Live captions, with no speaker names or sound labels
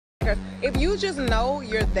If you just know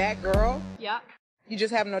you're that girl, yeah, you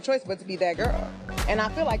just have no choice but to be that girl. And I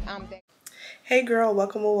feel like I'm that. Hey girl,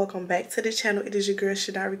 welcome or welcome back to the channel. It is your girl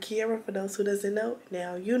Shadarikyara. For those who doesn't know,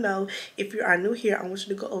 now you know. If you are new here, I want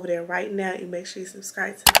you to go over there right now and make sure you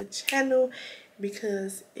subscribe to the channel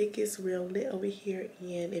because it gets real lit over here.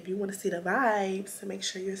 And if you want to see the vibes, make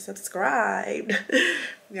sure you're subscribed.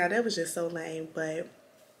 Yeah, that was just so lame, but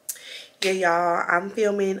yeah, y'all, I'm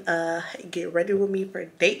filming Get Ready With Me for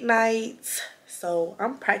date night. So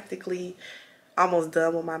I'm practically almost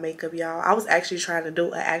done with my makeup, y'all. I was actually trying to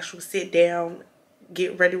do an actual sit down,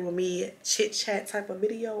 get ready with me, chit chat type of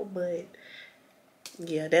video, but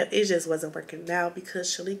yeah, it just wasn't working out because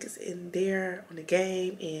Shalika's in there on the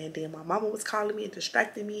game, and then my mama was calling me and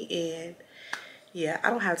distracting me, and yeah,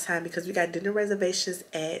 I don't have time because we got dinner reservations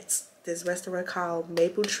at this restaurant called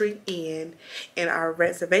Maple Tree Inn, and our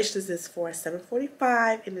reservations is for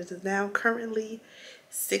 7:45, and it is now currently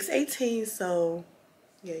 6:18. So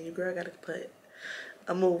yeah, your girl gotta put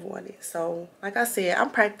a move on it. So like I said, I'm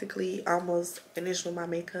practically almost finished with my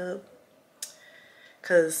makeup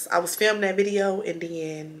because I was filming that video and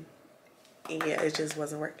then yeah, it just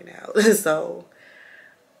wasn't working out. So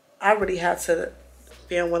I really have to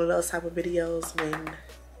film one of those type of videos when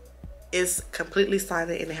it's completely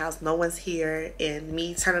silent in the house, no one's here, and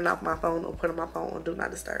me turning off my phone or putting my phone on do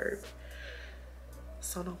not disturb,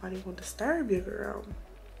 so nobody will disturb your girl.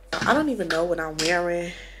 I don't even know what I'm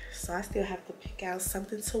wearing, so I still have to pick out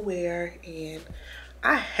something to wear, and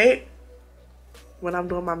I hate when I'm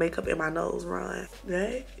doing my makeup and my nose run.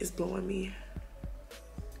 That is blowing me.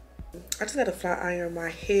 I just gotta flat iron my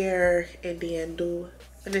hair and then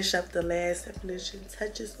finish up the last finishing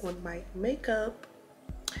touches on my makeup.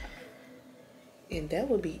 And that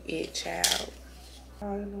would be it, child.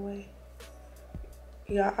 All in the way.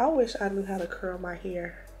 Yeah, I wish I knew how to curl my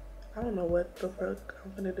hair. I don't know what the fuck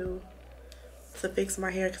I'm gonna do to fix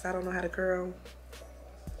my hair because I don't know how to curl.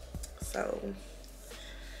 So,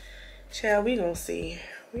 child, we gonna see.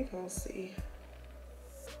 We gonna see.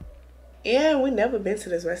 And we never been to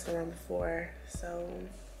this restaurant before, so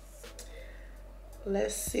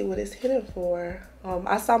let's see what it's hitting for.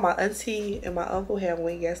 I saw my auntie and my uncle had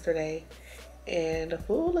went yesterday, and the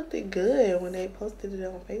food looked good when they posted it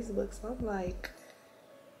on Facebook. So I'm like,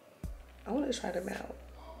 I want to try them out.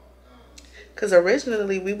 Because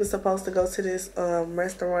originally we were supposed to go to this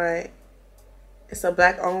restaurant. It's a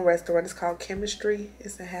black-owned restaurant. It's called Chemistry.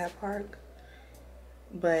 It's in Hyde Park.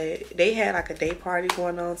 But they had like a day party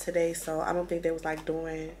going on today, so I don't think they was like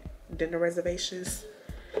doing dinner reservations.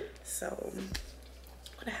 So I'm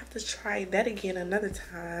gonna have to try that again another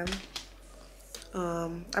time.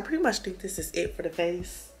 I pretty much think this is it for the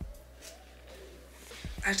face.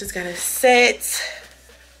 I just gotta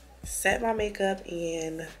set my makeup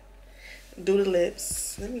and do the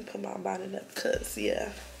lips. Let me put my bonnet up because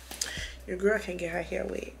yeah, your girl can get her hair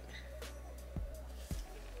wet.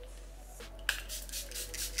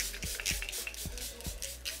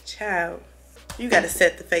 Child, you gotta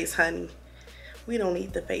set the face, honey. We don't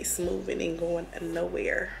need the face moving and going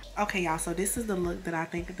nowhere. Okay, y'all, so this is the look that I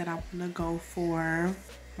think that I'm gonna go for.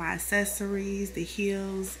 My accessories, the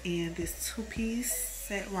heels, and this two-piece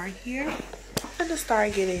set right here. I'm gonna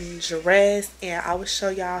start getting dressed, and I will show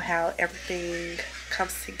y'all how everything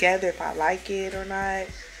comes together, if I like it or not.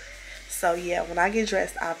 So yeah, when I get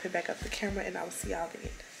dressed, I'll pick back up the camera and I will see y'all then.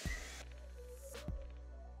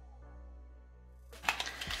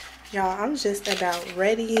 Y'all, I'm just about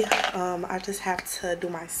ready. I just have to do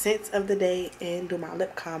my scents of the day and do my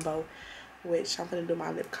lip combo, which I'm gonna do my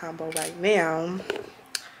lip combo right now.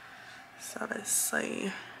 So let's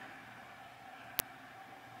see.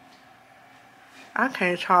 I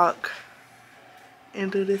can't talk and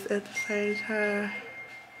do this at the same time.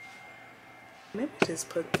 Let me just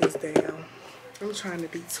put this down. I'm trying to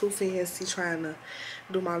be too fancy, trying to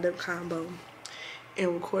do my lip combo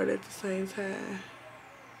and record at the same time.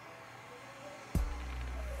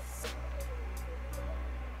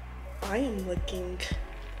 I am looking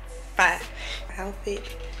fine. My outfit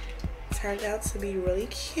turned out to be really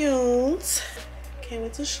cute. Can't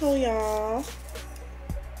wait to show y'all.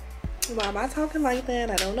 Why am I talking like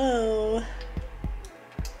that? I don't know.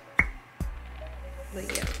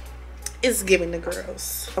 But yeah, it's giving the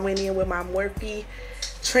girls. I went in with my Morphe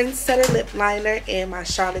Trendsetter lip liner and my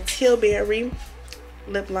Charlotte Tilbury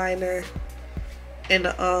lip liner. And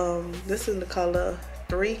this is the color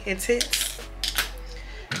 3 Intense.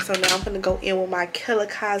 So now I'm gonna go in with my Killer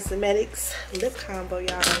Cosmetics lip combo,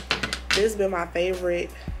 y'all. This has been my favorite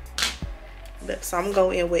lip. So I'm gonna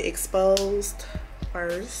go in with Exposed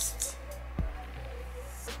first.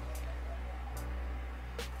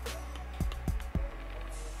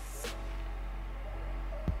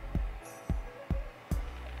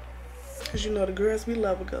 Cause you know the girls, we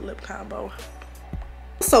love a good lip combo.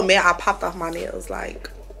 I'm so mad I popped off my nails. Like,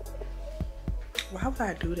 why would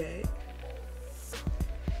I do that?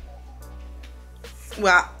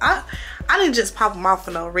 Well, I didn't just pop them off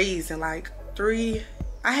for no reason. Like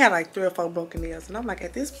I had like 3 or 4 broken nails, and I'm like,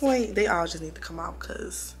 at this point, they all just need to come out,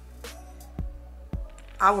 cause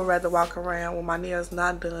I would rather walk around with my nails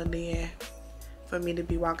not done than for me to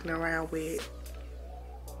be walking around with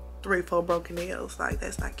 3 or 4 broken nails. Like,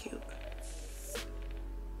 that's not cute.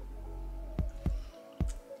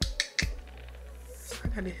 So I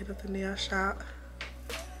gotta hit up the nail shop.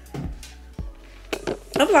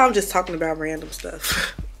 I feel like I'm just talking about random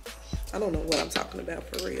stuff. I don't know what I'm talking about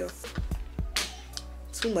for real.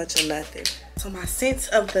 Too much of nothing. So my scent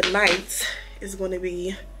of the night is going to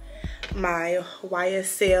be my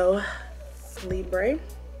YSL Libre.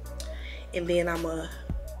 And then I'm going to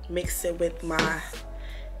mix it with my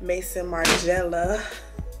Maison Margiela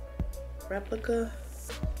replica.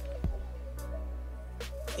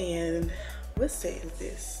 And what scent is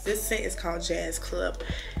this? This scent is called Jazz Club.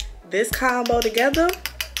 This combo together,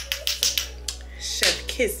 chef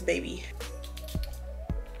kiss, baby.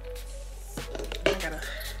 I gotta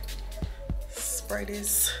spray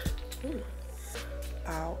this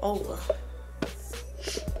all over.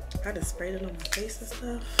 I just sprayed it on my face and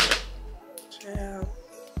stuff. Child.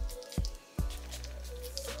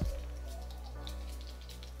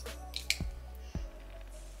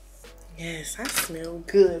 Yes, I smell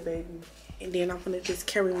good, baby. And then I'm gonna just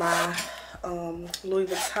carry my Louis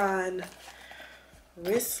Vuitton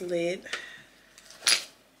wristlet.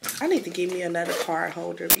 I need to give me another card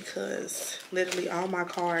holder because literally all my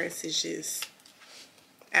cards is just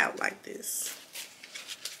out like this.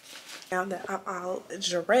 Now that I'm all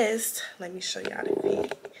dressed, let me show y'all the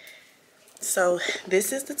fit. So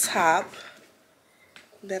this is the top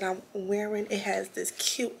that I'm wearing. It has this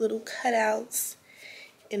cute little cutouts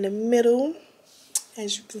in the middle.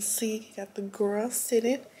 As you can see, you got the girl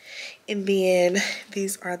sitting. And then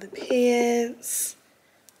these are the pants.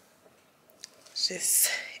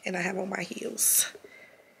 And I have on my heels.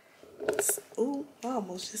 Ooh, I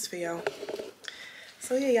almost just fell.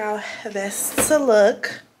 So yeah, y'all, that's to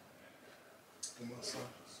look.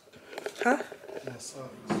 Huh?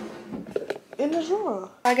 In the drawer.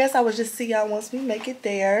 I guess I would just see y'all once we make it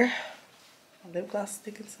there. My lip gloss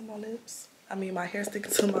sticking to my lips. I mean, my hair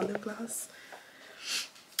sticking to my lip gloss.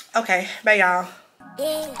 Okay, bye y'all.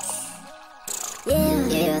 Yeah. Yeah.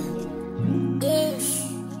 Yeah.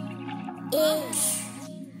 Yeah.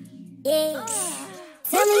 Yeah.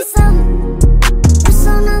 Tell me something. What's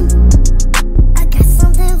on them? I got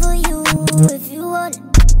something for you if you want it.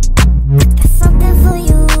 I got something for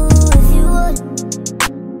you if you want it.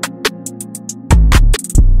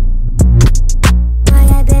 I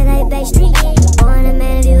got bed like Backstreet. Want a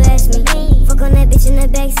man if you ask me. Fuck on that bitch in the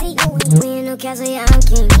backseat. We ain't no castle, yeah, I'm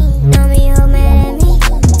king. Know me, you mad at me.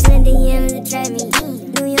 Send a DM to trap me.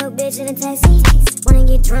 New York bitch in a taxi. Wanna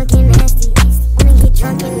get drunk and nasty. Wanna get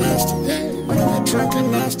drunk and nasty. Wanna get drunk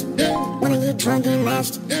and nasty. Wanna get drunk and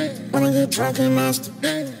nasty. Wanna get drunk and nasty.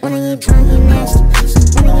 Wanna get drunk and nasty.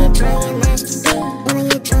 Wanna get drunk and nasty. Wanna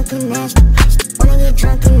get drunk and nasty. Wanna get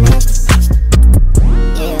drunk and nasty.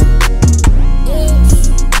 Yeah. Yeah.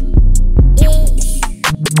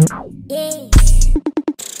 Yeah. Yeah.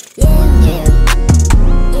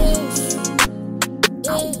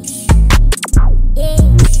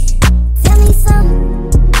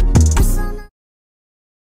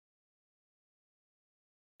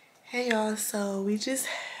 Hey y'all, so we just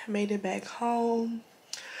made it back home.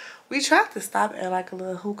 We tried to stop at like a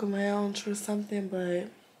little hookah lounge or something, but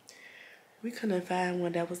we couldn't find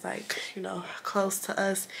one that was like, you know, close to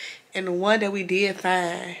us. And the one that we did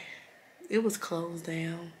find, it was closed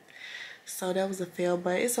down. So that was a fail,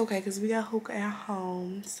 but it's okay because we got hookah at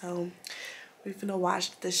home. So we finna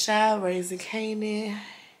watch The Shy, Raising Kanan,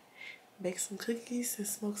 bake some cookies and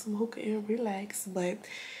smoke some hookah and relax. But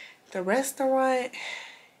the restaurant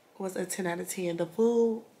was a 10 out of 10. The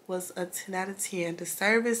food was a 10 out of 10. The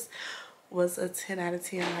service was a 10 out of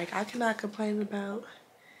 10. Like, I cannot complain about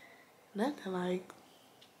nothing. Like,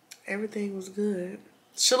 everything was good.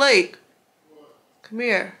 Shalik, come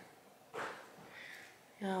here.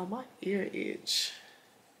 Y'all, my ear itch.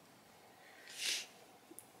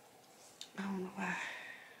 I don't know why.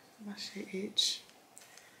 My shit itch.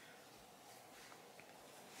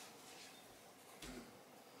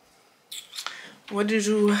 What did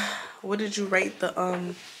you rate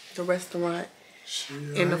the restaurant?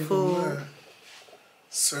 Shit, and the food?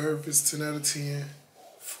 Service 10 out of 10.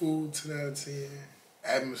 Food 10 out of 10.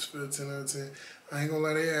 Atmosphere 10 out of 10. I ain't gonna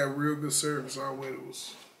lie, they had real good service. All way it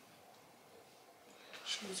was.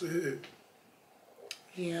 She was a hit.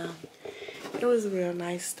 Yeah, it was real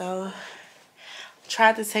nice though.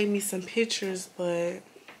 Tried to take me some pictures, but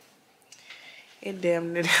it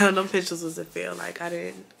damn near them pictures was a fail. Like I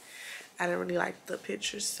didn't really like the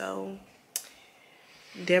pictures, so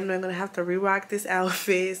damn near gonna have to re-rock this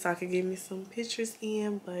outfit so I can get me some pictures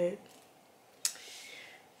in. But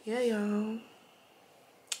yeah, y'all,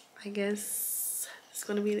 I guess it's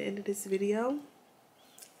gonna be the end of this video.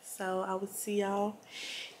 So I will see y'all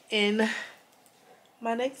in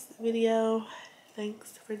my next video.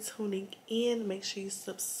 Thanks for tuning in. Make sure you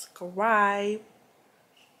subscribe.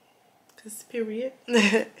 Cause period.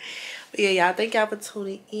 But yeah, y'all, thank y'all for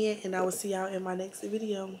tuning in, and I will see y'all in my next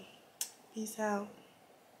video. Peace out.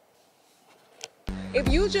 If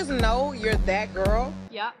you just know you're that girl,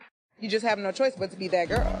 Yeah. you just have no choice but to be that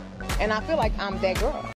girl. And I feel like I'm that girl.